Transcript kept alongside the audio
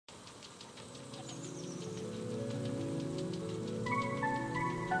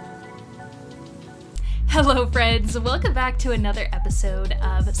Hello friends, welcome back to another episode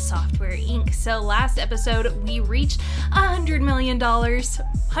of Software Inc. So last episode we reached $100 million,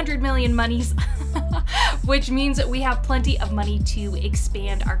 100 million monies, which means that we have plenty of money to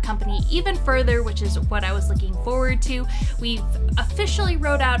expand our company even further, which is what I was looking forward to. We've officially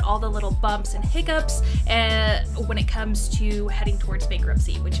wrote out all the little bumps and hiccups when it comes to heading towards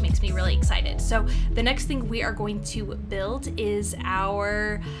bankruptcy, which makes me really excited. So the next thing we are going to build is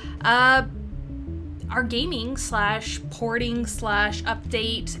our gaming slash porting slash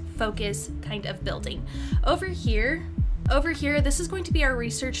update focus kind of building. Over here, this is going to be our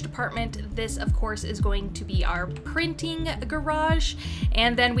research department. This, of course, is going to be our printing garage.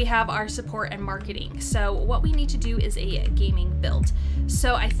 And then we have our support and marketing. So what we need to do is a gaming build.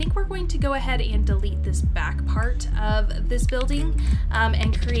 So I think we're going to go ahead and delete this back part of this building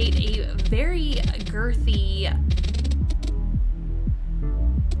and create a very girthy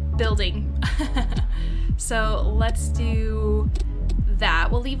building. So let's do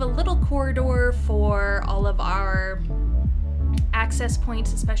that. We'll leave a little corridor for all of our access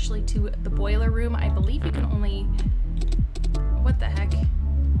points, especially to the boiler room. I believe you can only, what the heck?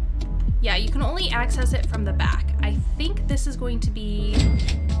 Yeah, you can only access it from the back. I think this is going to be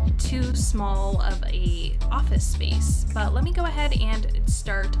too small of a office space, but let me go ahead and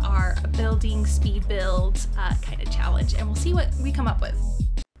start our building speed build kind of challenge, and we'll see what we come up with.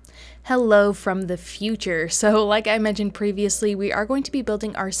 Hello from the future. So like I mentioned previously, we are going to be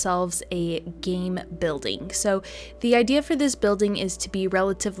building ourselves a game building. So the idea for this building is to be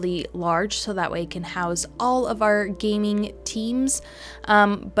relatively large, so that way it can house all of our gaming teams,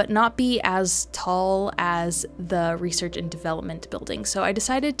 but not be as tall as the research and development building. So I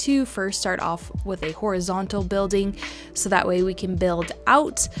decided to first start off with a horizontal building, so that way we can build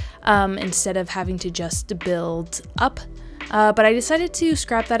out instead of having to just build up. But I decided to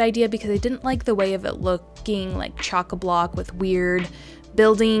scrap that idea because I didn't like the way of it looking like chock-a-block with weird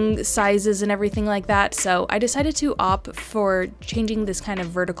building sizes and everything like that. So I decided to opt for changing this kind of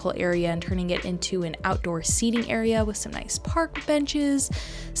vertical area and turning it into an outdoor seating area with some nice park benches,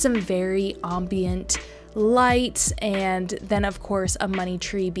 some very ambient lights, and then of course a money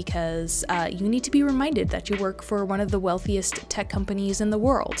tree, because you need to be reminded that you work for one of the wealthiest tech companies in the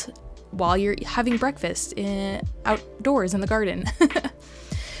world while you're having breakfast outdoors in the garden.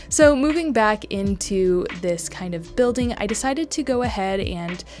 So moving back into this kind of building, I decided to go ahead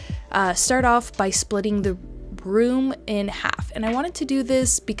and start off by splitting the room in half. And I wanted to do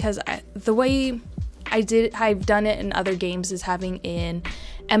this because the way I've done it in other games is having an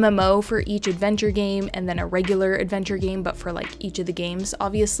MMO for each adventure game and then a regular adventure game, but for like each of the games,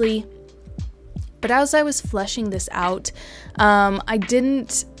 obviously. But as I was fleshing this out, I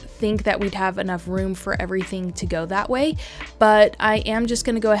didn't think that we'd have enough room for everything to go that way, but I am just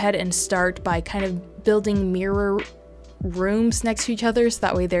going to go ahead and start by kind of building mirror rooms next to each other, so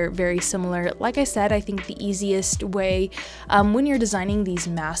that way they're very similar. Like I said, I think the easiest way when you're designing these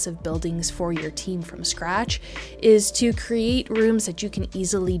massive buildings for your team from scratch is to create rooms that you can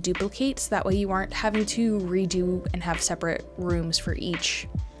easily duplicate, so that way you aren't having to redo and have separate rooms for each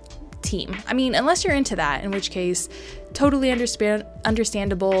team. I mean, unless you're into that, in which case, totally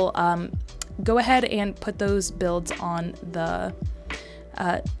understandable. Go ahead and put those builds on the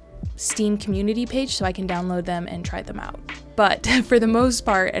Steam community page so I can download them and try them out. But for the most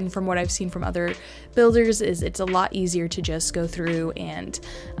part, and from what I've seen from other builders, is it's a lot easier to just go through and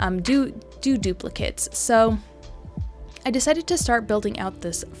do duplicates. So I decided to start building out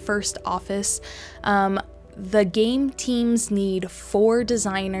this first office. The game teams need 4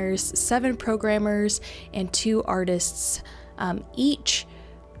 designers, 7 programmers, and 2 artists each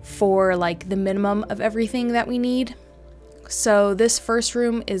for like the minimum of everything that we need. So this first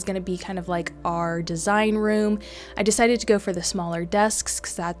room is going to be kind of like our design room. I decided to go for the smaller desks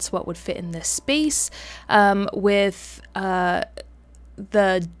because that's what would fit in this space, with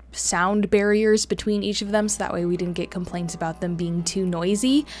the sound barriers between each of them, so that way we didn't get complaints about them being too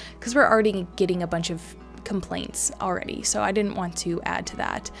noisy, because we're already getting a bunch of complaints already, so I didn't want to add to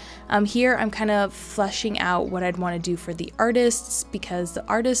that. Here I'm kind of fleshing out what I'd want to do for the artists, because the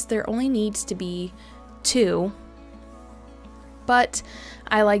artists, there only needs to be 2, but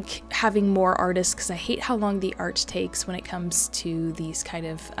I like having more artists because I hate how long the art takes when it comes to these kind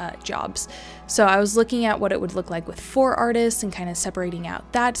of jobs. So I was looking at what it would look like with 4 artists and kind of separating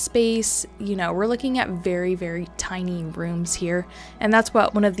out that space. You know, we're looking at very, very tiny rooms here, and that's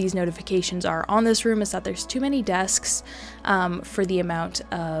what one of these notifications are on this room, is that there's too many desks for the amount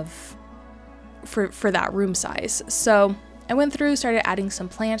of for that room size. So I went through, started adding some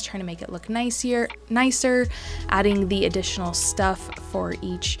plants, trying to make it look nicer, adding the additional stuff for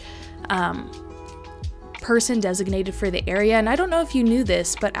each person designated for the area. And I don't know if you knew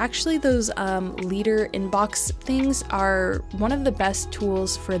this, but actually those leader inbox things are one of the best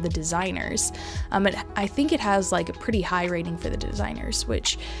tools for the designers. I think it has like a pretty high rating for the designers,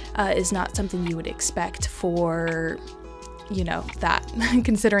 which is not something you would expect for, you know, that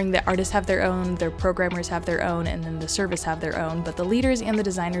considering the artists have their own, their programmers have their own, and then the service have their own, but the leaders and the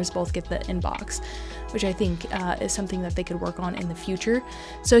designers both get the inbox, which I think is something that they could work on in the future.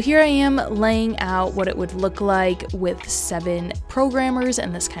 So here I am laying out what it would look like with 7 programmers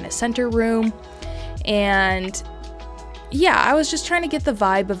in this kind of center room. And yeah, I was just trying to get the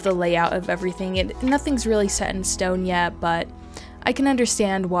vibe of the layout of everything. Nothing's really set in stone yet, but I can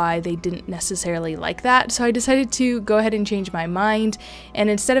understand why they didn't necessarily like that, so I decided to go ahead and change my mind, and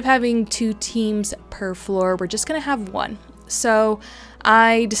instead of having 2 teams per floor, we're just gonna have 1. So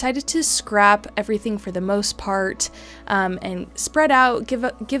I decided to scrap everything for the most part and spread out,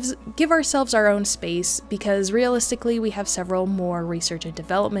 give ourselves our own space, because realistically we have several more research and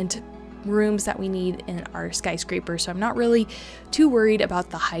development rooms that we need in our skyscraper, so I'm not really too worried about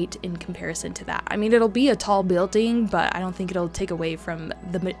the height in comparison to that. I mean, it'll be a tall building, but I don't think it'll take away from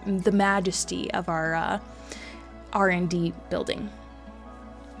the majesty of our R&D building.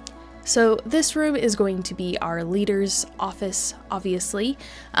 So this room is going to be our leader's office, obviously,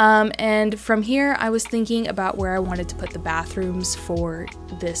 and from here I was thinking about where I wanted to put the bathrooms for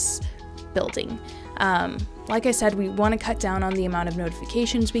this building. Like I said, we want to cut down on the amount of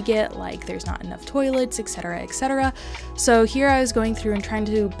notifications we get, like there's not enough toilets, etc., etc. So here I was going through and trying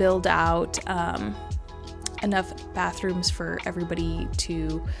to build out enough bathrooms for everybody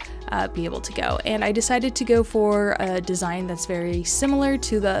to be able to go. And I decided to go for a design that's very similar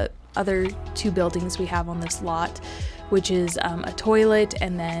to the other 2 buildings we have on this lot, which is a toilet,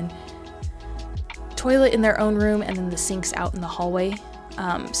 and then toilet in their own room, and then the sinks out in the hallway.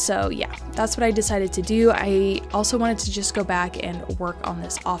 So yeah, that's what I decided to do. I also wanted to just go back and work on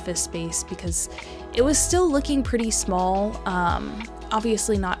this office space because it was still looking pretty small.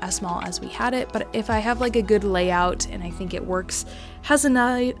 Obviously not as small as we had it, but if I have like a good layout and I think it works, has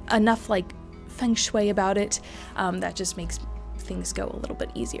enough like feng shui about it, that just makes things go a little bit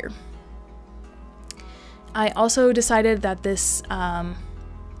easier. I also decided that this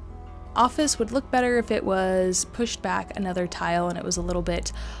office would look better if it was pushed back another tile and it was a little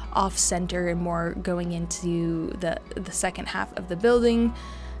bit off center and more going into the second half of the building,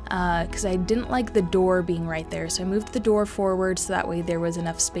 because I didn't like the door being right there, so I moved the door forward so that way there was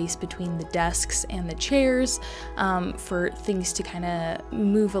enough space between the desks and the chairs for things to kind of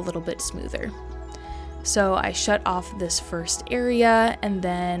move a little bit smoother. So I shut off this first area and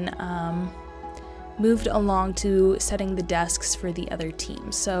then moved along to setting the desks for the other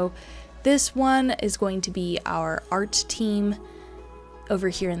teams. So this one is going to be our art team over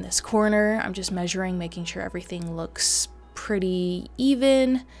here in this corner. I'm just measuring, making sure everything looks pretty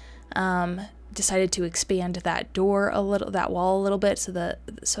even. Decided to expand that door a little, that wall a little bit,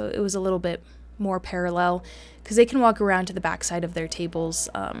 so it was a little bit more parallel, because they can walk around to the back side of their tables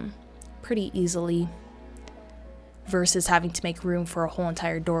pretty easily, versus having to make room for a whole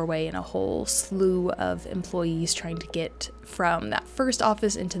entire doorway and a whole slew of employees trying to get from that first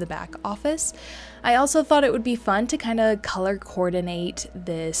office into the back office. I also thought it would be fun to kind of color coordinate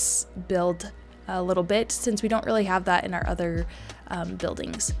this build a little bit, since we don't really have that in our other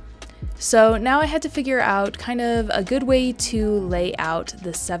buildings. So now I had to figure out kind of a good way to lay out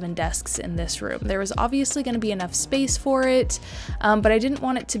the 7 desks in this room. There was obviously going to be enough space for it, but I didn't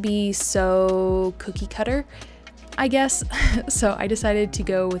want it to be so cookie cutter, I guess. So I decided to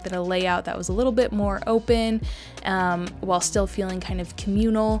go with a layout that was a little bit more open, while still feeling kind of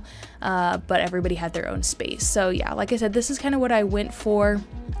communal, but everybody had their own space. So yeah, like I said, this is kind of what I went for.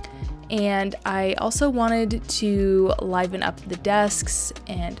 And I also wanted to liven up the desks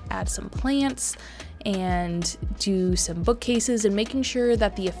and add some plants and do some bookcases, and making sure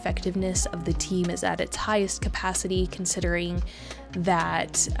that the effectiveness of the team is at its highest capacity, considering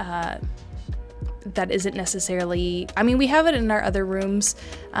that that isn't necessarily, I mean, we have it in our other rooms,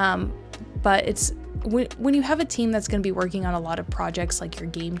 but it's when you have a team that's going to be working on a lot of projects, like your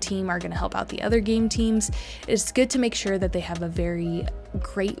game team are going to help out the other game teams, it's good to make sure that they have a very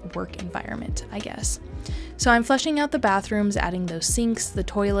great work environment, I guess. So I'm fleshing out the bathrooms, adding those sinks, the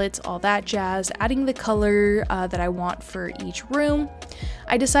toilets, all that jazz, adding the color that I want for each room.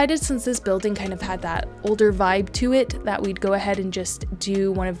 I decided, since this building kind of had that older vibe to it, that we'd go ahead and just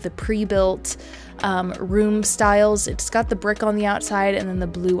do one of the pre-built room styles. It's got the brick on the outside and then the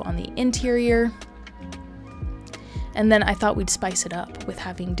blue on the interior. And then I thought we'd spice it up with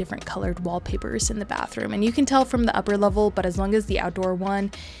having different colored wallpapers in the bathroom. And you can tell from the upper level, but as long as the outdoor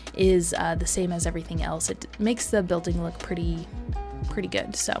one is the same as everything else, it makes the building look pretty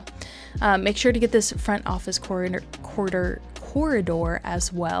good. So make sure to get this front office corridor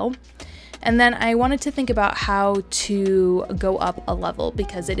as well. And then I wanted to think about how to go up a level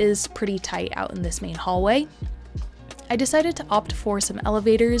because it is pretty tight out in this main hallway. I decided to opt for some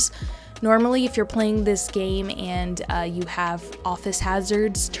elevators. Normally, if you're playing this game and you have office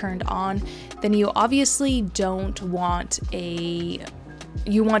hazards turned on, then you obviously don't want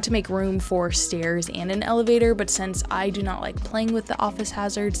you want to make room for stairs and an elevator, but since I do not like playing with the office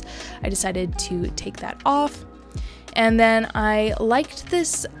hazards, I decided to take that off. And then I liked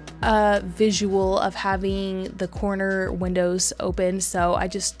this visual of having the corner windows open, so I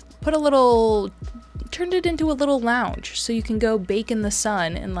just turned it into a little lounge so you can go bake in the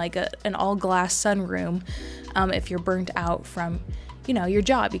sun in like an all glass sunroom. If you're burnt out from, your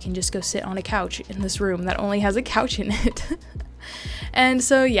job, you can just go sit on a couch in this room that only has a couch in it. And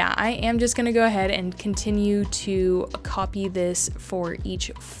so yeah, I am just gonna go ahead and continue to copy this for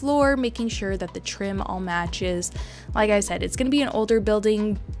each floor, making sure that the trim all matches. Like I said, it's gonna be an older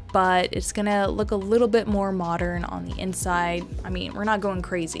building, but it's gonna look a little bit more modern on the inside. I mean, we're not going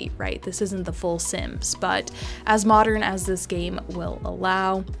crazy, right? This isn't the full Sims, but as modern as this game will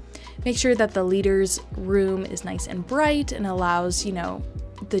allow. Make sure that the leader's room is nice and bright and allows,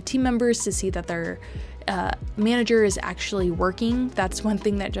 the team members to see that their manager is actually working. That's one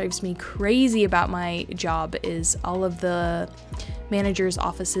thing that drives me crazy about my job is all of the managers'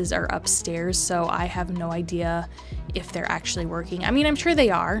 offices are upstairs, so I have no idea if they're actually working. I mean, I'm sure they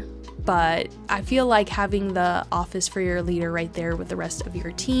are, but I feel like having the office for your leader right there with the rest of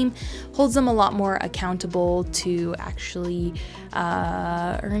your team holds them a lot more accountable to actually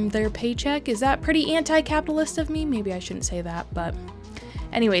earn their paycheck. Is that pretty anti-capitalist of me? Maybe I shouldn't say that, but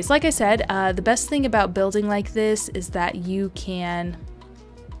anyways, like I said, the best thing about building like this is that you can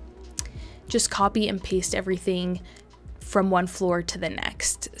just copy and paste everything from one floor to the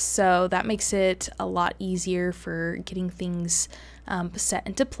next. So that makes it a lot easier for getting things set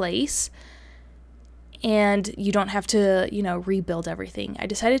into place. And you don't have to, rebuild everything. I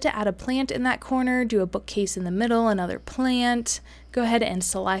decided to add a plant in that corner, do a bookcase in the middle, another plant, go ahead and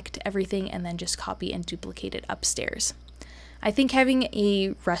select everything and then just copy and duplicate it upstairs. I think having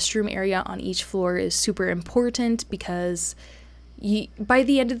a restroom area on each floor is super important because by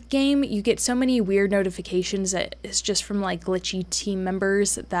the end of the game, you get so many weird notifications that it's just from like glitchy team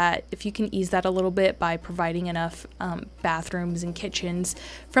members that if you can ease that a little bit by providing enough bathrooms and kitchens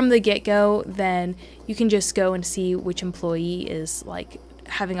from the get-go, then you can just go and see which employee is like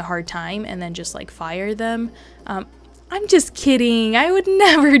having a hard time and then just like fire them. I'm just kidding. I would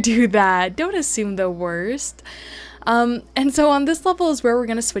never do that. Don't assume the worst. And so on this level is where we're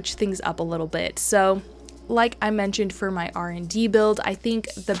going to switch things up a little bit. So like I mentioned for my R&D build, I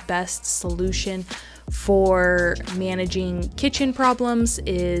think the best solution for managing kitchen problems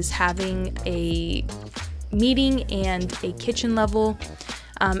is having a meeting and a kitchen level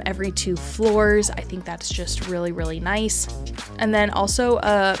every 2 floors. I think that's just really, really nice. And then also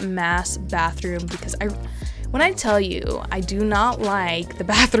a mass bathroom because when I tell you I do not like the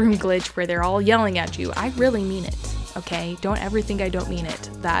bathroom glitch where they're all yelling at you, I really mean it. Okay, don't ever think I don't mean it.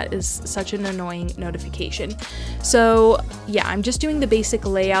 That is such an annoying notification. So yeah, I'm just doing the basic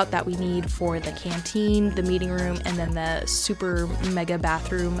layout that we need for the canteen, the meeting room, and then the super mega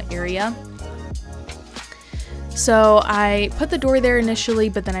bathroom area. So I put the door there initially,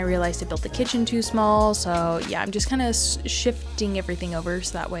 but then I realized I built the kitchen too small. So yeah, I'm just kind of shifting everything over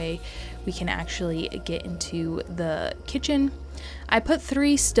so that way we can actually get into the kitchen. I put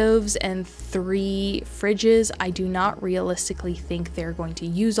 3 stoves and 3 fridges. I do not realistically think they're going to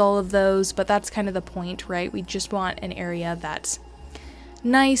use all of those, but that's kind of the point, right? We just want an area that's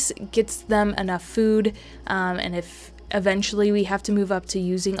nice, gets them enough food, and if eventually we have to move up to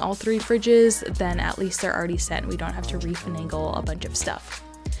using all 3 fridges, then at least they're already set and we don't have to refinagle a bunch of stuff.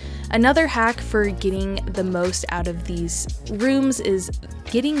 Another hack for getting the most out of these rooms is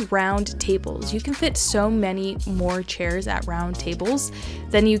getting round tables. You can fit so many more chairs at round tables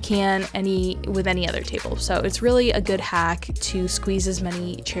than you can with any other table. So it's really a good hack to squeeze as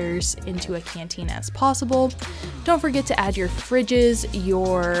many chairs into a canteen as possible. Don't forget to add your fridges,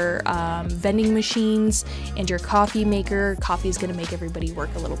 your vending machines, and your coffee maker. Coffee is going to make everybody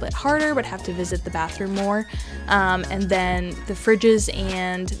work a little bit harder but have to visit the bathroom more. And then the fridges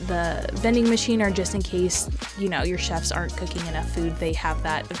and the vending machine are just in case, your chefs aren't cooking enough food. They have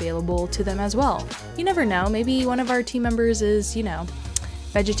that available to them as well. You never know, maybe one of our team members is,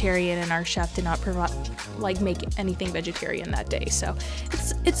 vegetarian and our chef did not make anything vegetarian that day. So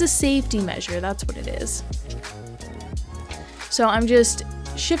it's a safety measure, that's what it is. So I'm just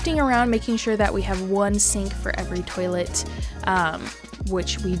shifting around, making sure that we have one sink for every toilet,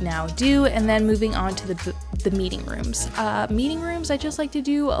 which we now do, and then moving on to the meeting rooms. Meeting rooms, I just like to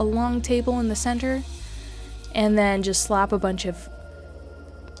do a long table in the center, and then just slap a bunch of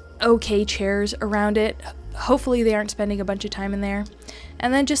okay chairs around it. Hopefully they aren't spending a bunch of time in there.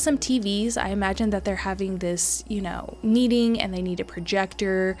 And then just some TVs. I imagine that they're having this, you know, meeting and they need a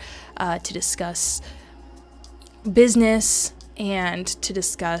projector to discuss business and to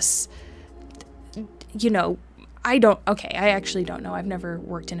discuss, you know, I actually don't know. I've never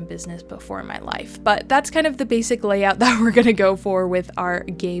worked in a business before in my life, but that's kind of the basic layout that we're gonna go for with our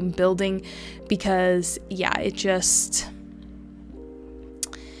game building, because yeah,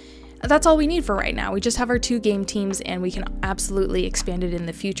 that's all we need for right now. We just have our 2 game teams and we can absolutely expand it in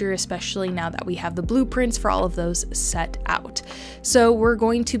the future, especially now that we have the blueprints for all of those set out. So we're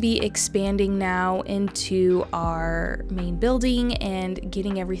going to be expanding now into our main building and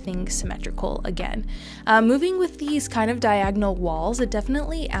getting everything symmetrical again. Moving with these kind of diagonal walls, it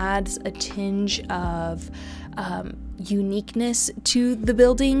definitely adds a tinge of uniqueness to the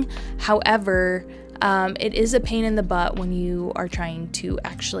building. However, it is a pain in the butt when you are trying to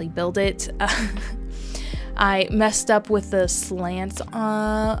actually build it. I messed up with the slants.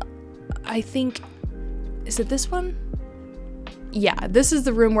 I think, is it this one? Yeah, this is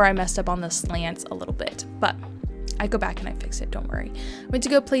the room where I messed up on the slants a little bit, but I go back and I fix it, don't worry. I went to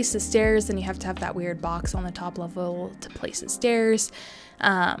go place the stairs, then you have to have that weird box on the top level to place the stairs.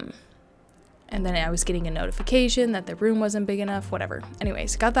 And then I was getting a notification that the room wasn't big enough, whatever.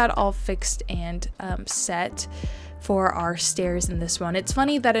 Anyways, got that all fixed and set for our stairs in this one. It's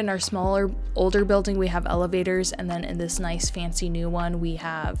funny that in our smaller, older building, we have elevators, and then in this nice, fancy new one, we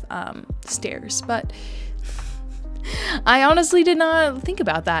have stairs. But I honestly did not think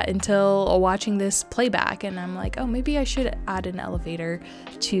about that until watching this playback, and I'm like, oh, maybe I should add an elevator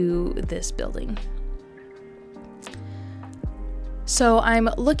to this building. So I'm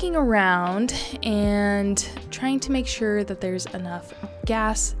looking around and trying to make sure that there's enough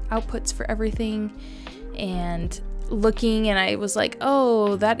gas outputs for everything, and looking, and I was like,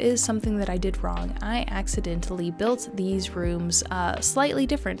 oh, that is something that I did wrong. I accidentally built these rooms slightly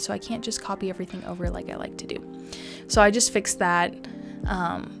different, so I can't just copy everything over like I like to do. So I just fixed that.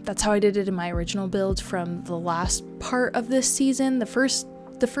 That's how I did it in my original build from the last part of this season. The first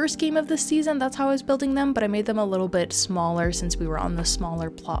game of this season, that's how I was building them, but I made them a little bit smaller since we were on the smaller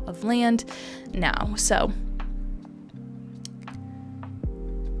plot of land now. So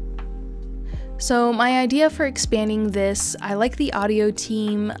my idea for expanding this, I like the audio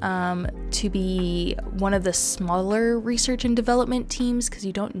team to be one of the smaller research and development teams because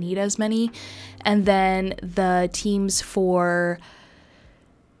you don't need as many. And then the teams for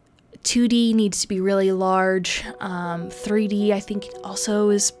 2D needs to be really large. 3D I think also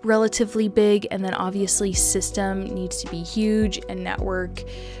is relatively big, and then obviously system needs to be huge and network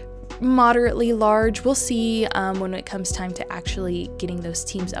moderately large. We'll see when it comes time to actually getting those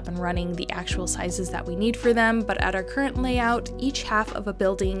teams up and running, the actual sizes that we need for them. But at our current layout, each half of a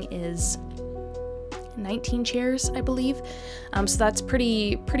building is 19 chairs, I believe. So that's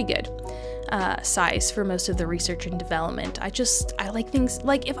pretty good size for most of the research and development. I like things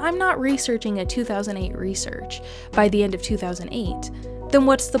like, if I'm not researching a 2008 research by the end of 2008, then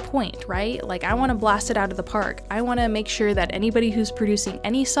what's the point, right? Like, I want to blast it out of the park. I want to make sure that anybody who's producing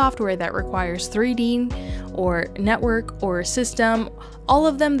any software that requires 3D or network or system, all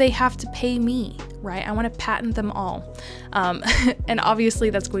of them, they have to pay me, right? I want to patent them all. And obviously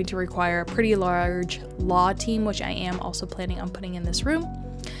that's going to require a pretty large law team, which I am also planning on putting in this room.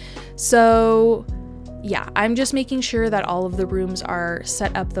 So yeah, I'm just making sure that all of the rooms are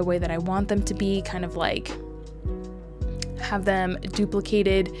set up the way that I want them to be, kind of like have them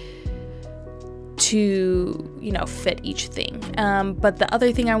duplicated to, you know, fit each thing. But the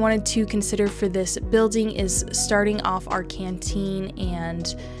other thing I wanted to consider for this building is starting off our canteen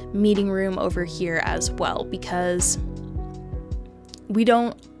and meeting room over here as well, because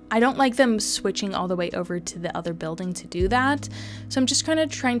I don't like them switching all the way over to the other building to do that. So I'm just kind of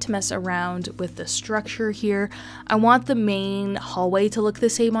trying to mess around with the structure here. I want the main hallway to look the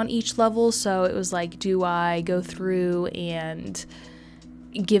same on each level. So it was like, do I go through and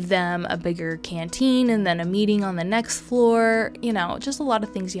give them a bigger canteen and then a meeting on the next floor? You know, just a lot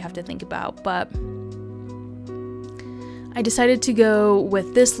of things you have to think about. But I decided to go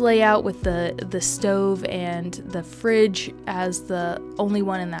with this layout with the stove and the fridge as the only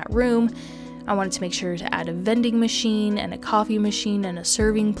one in that room. I wanted to make sure to add a vending machine and a coffee machine and a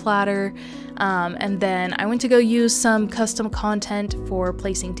serving platter. And then I went to go use some custom content for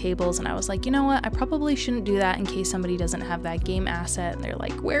placing tables, and I was like, you know what, I probably shouldn't do that in case somebody doesn't have that game asset and they're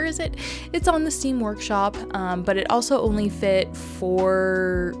like, where is it? It's on the Steam Workshop, but it also only fit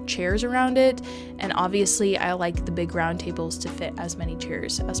 4 chairs around it, and obviously I like the big round tables to fit as many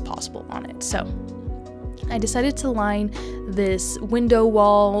chairs as possible on it. So I decided to line this window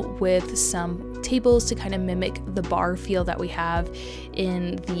wall with some tables to kind of mimic the bar feel that we have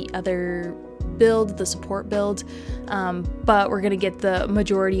in the other build, the support build, but we're going to get the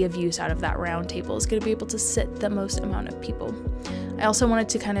majority of use out of that round table. It's going to be able to sit the most amount of people. I also wanted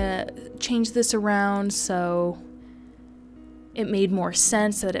to kind of change this around so it made more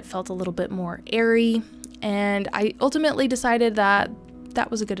sense, that it felt a little bit more airy, and I ultimately decided that that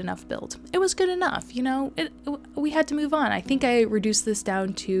was a good enough build. It was good enough, you know, we had to move on. I think I reduced this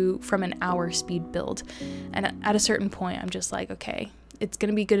down from an hour speed build, and at a certain point I'm just like, okay, it's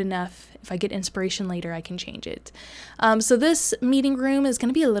gonna be good enough. If I get inspiration later, I can change it. So this meeting room is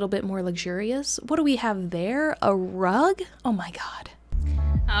gonna be a little bit more luxurious. What do we have there? A rug? Oh my god.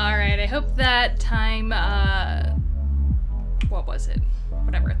 All right, I hope that time, what was it?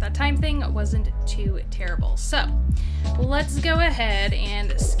 Whatever, that time thing wasn't too terrible. So let's go ahead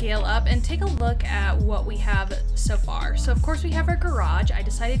and scale up and take a look at what we have so far. So of course we have our garage. I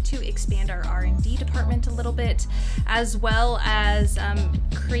decided to expand our R&D department a little bit, as well as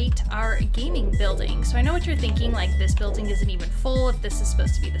create our gaming building. So I know what you're thinking, like, this building isn't even full. If this is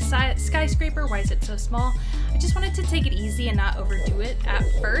supposed to be the skyscraper, why is it so small? I just wanted to take it easy and not overdo it at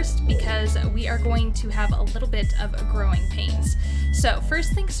first, because we are going to have a little bit of growing pains. So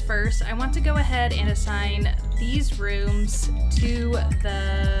first things first, I want to go ahead and assign these rooms to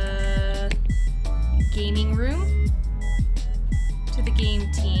the gaming room, to the game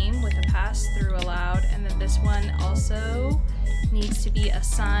team with a pass-through allowed, and then this one also needs to be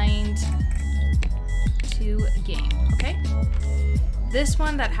assigned to game, okay? This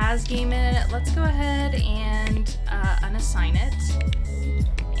one that has game in it, let's go ahead and unassign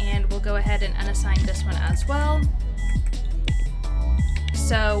it, and we'll go ahead and unassign this one as well.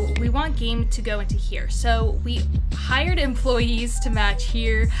 So we want game to go into here. So we hired employees to match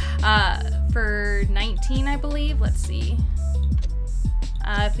here for 19, I believe. Let's see.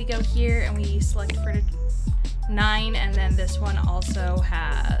 If we go here and we select for 9, and then this one also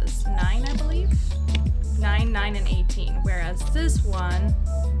has 9, I believe. 9, 9, and 18. Whereas this one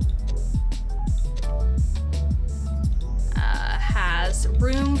has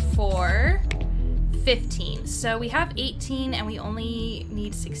room for 15. So we have 18 and we only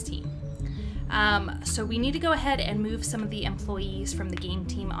need 16. So we need to go ahead and move some of the employees from the game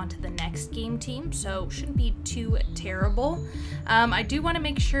team onto the next game team, so shouldn't be too terrible. I do want to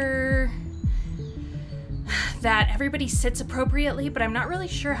make sure that everybody sits appropriately, but I'm not really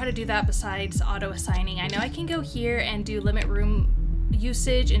sure how to do that besides auto assigning. I know I can go here and do limit room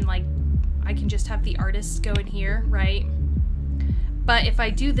usage, and like I can just have the artists go in here, right? But if I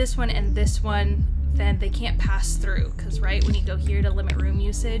do this one and this one, then they can't pass through, because right when you go here to limit room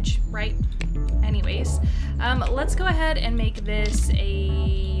usage, right? Anyways, let's go ahead and make this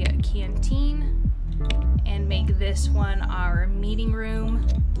a canteen and make this one our meeting room.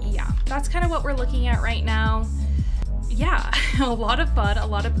 Yeah, that's kind of what we're looking at right now. Yeah, a lot of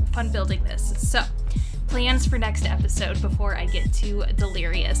fun building this. So plans for next episode before I get too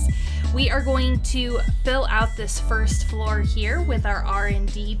delirious. We are going to fill out this first floor here with our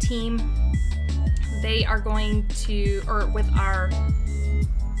R&D team. They are going to, or with our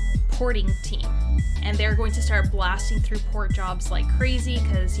porting team, and they're going to start blasting through port jobs like crazy,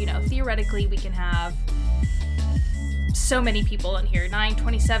 because, you know, theoretically we can have so many people in here. 9,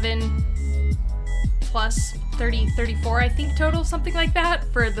 27 plus 30, 34, I think total, something like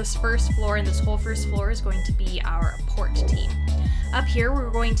that, for this first floor, and this whole first floor is going to be our port team. Up here,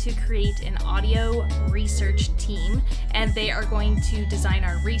 we're going to create an audio research team, and they are going to design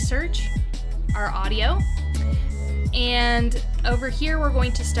our research, our audio, and over here we're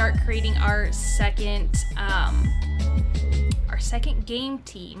going to start creating our second game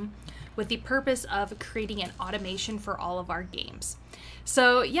team, with the purpose of creating an automation for all of our games.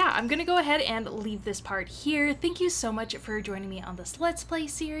 So yeah, I'm gonna go ahead and leave this part here. Thank you so much for joining me on this Let's Play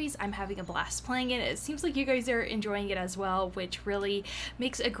series. I'm having a blast playing it. It seems like you guys are enjoying it as well, which really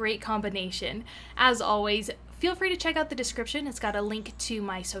makes a great combination. As always, feel free to check out the description. It's got a link to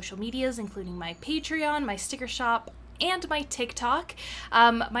my social medias, including my Patreon, my sticker shop, and my TikTok.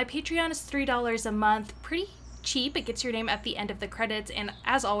 My Patreon is $3 a month, pretty cheap. It gets your name at the end of the credits, and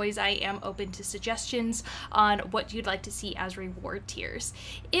as always, I am open to suggestions on what you'd like to see as reward tiers.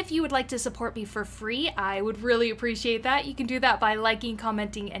 If you would like to support me for free, I would really appreciate that. You can do that by liking,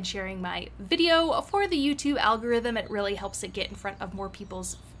 commenting, and sharing my video. For the YouTube algorithm, it really helps it get in front of more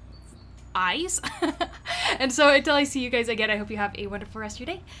people's eyes. And so until I see you guys again, I hope you have a wonderful rest of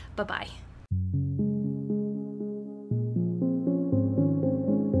your day. Bye-bye.